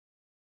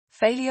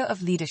Failure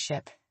of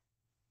leadership.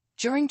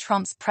 During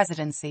Trump's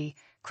presidency,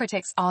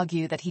 critics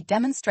argue that he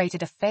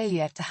demonstrated a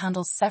failure to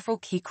handle several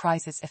key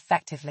crises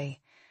effectively.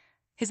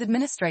 His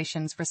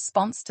administration's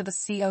response to the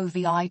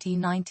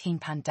COVID-19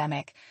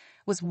 pandemic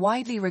was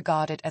widely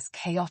regarded as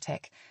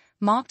chaotic,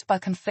 marked by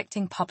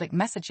conflicting public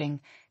messaging,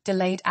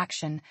 delayed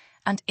action,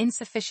 and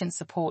insufficient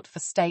support for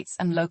states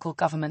and local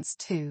governments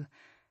too.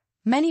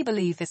 Many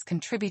believe this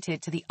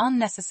contributed to the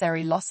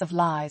unnecessary loss of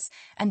lives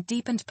and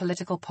deepened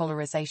political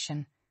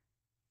polarization.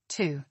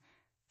 2.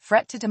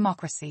 Threat to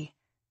democracy.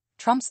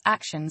 Trump's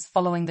actions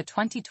following the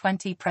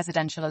 2020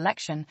 presidential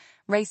election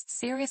raised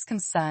serious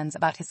concerns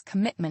about his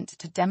commitment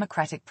to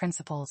democratic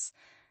principles.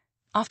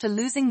 After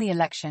losing the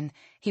election,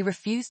 he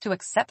refused to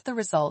accept the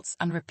results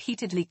and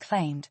repeatedly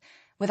claimed,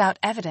 without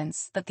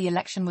evidence, that the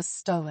election was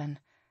stolen.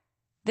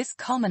 This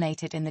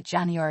culminated in the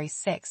January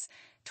 6,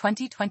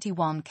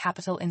 2021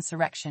 Capitol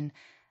insurrection,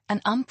 an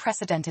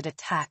unprecedented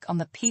attack on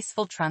the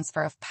peaceful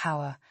transfer of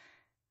power.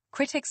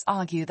 Critics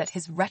argue that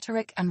his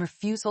rhetoric and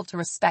refusal to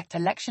respect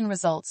election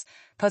results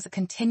pose a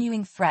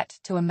continuing threat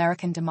to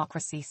American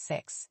democracy.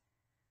 6.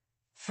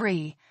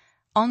 3.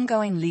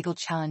 Ongoing legal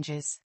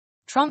challenges.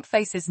 Trump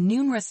faces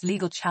numerous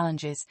legal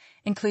challenges,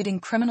 including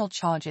criminal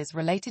charges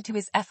related to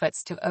his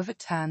efforts to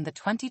overturn the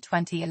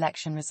 2020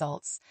 election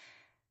results.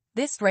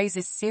 This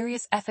raises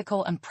serious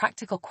ethical and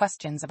practical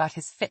questions about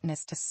his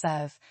fitness to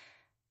serve.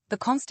 The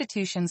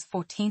Constitution's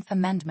 14th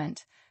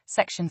Amendment,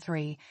 Section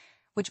 3,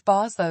 which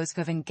bars those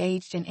who have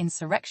engaged in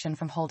insurrection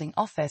from holding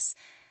office,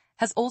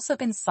 has also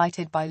been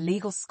cited by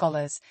legal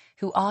scholars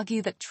who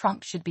argue that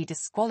Trump should be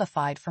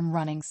disqualified from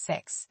running.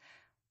 6.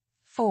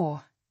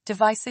 4.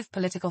 Divisive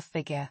political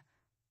figure.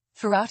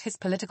 Throughout his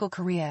political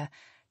career,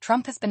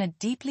 Trump has been a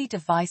deeply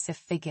divisive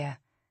figure.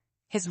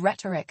 His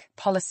rhetoric,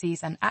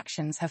 policies, and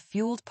actions have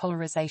fueled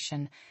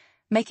polarization,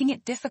 making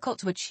it difficult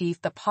to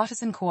achieve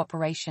bipartisan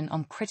cooperation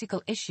on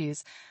critical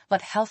issues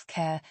like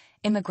healthcare,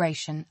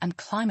 immigration, and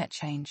climate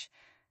change.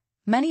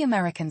 Many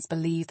Americans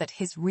believe that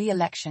his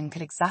re-election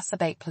could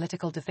exacerbate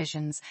political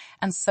divisions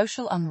and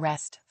social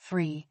unrest.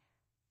 3.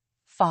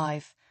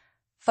 5.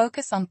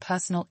 Focus on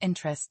personal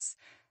interests.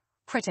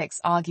 Critics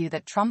argue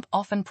that Trump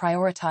often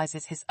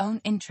prioritizes his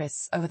own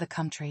interests over the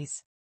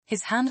country's.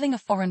 His handling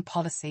of foreign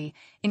policy,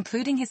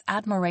 including his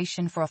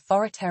admiration for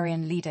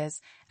authoritarian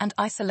leaders and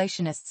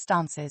isolationist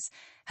stances,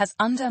 has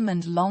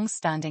undermined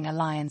long-standing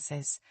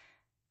alliances.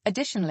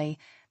 Additionally,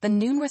 the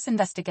numerous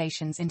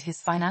investigations into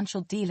his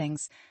financial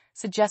dealings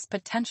suggest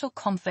potential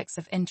conflicts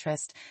of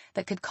interest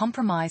that could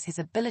compromise his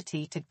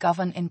ability to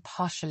govern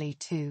impartially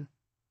too.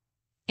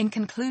 In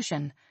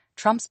conclusion,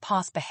 Trump's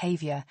past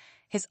behavior,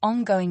 his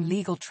ongoing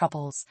legal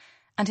troubles,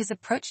 and his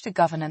approach to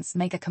governance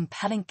make a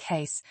compelling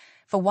case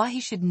for why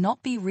he should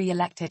not be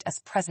re-elected as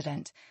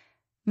president.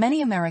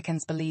 Many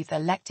Americans believe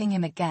that electing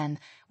him again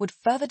would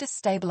further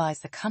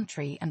destabilize the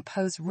country and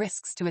pose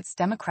risks to its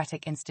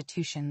democratic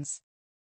institutions.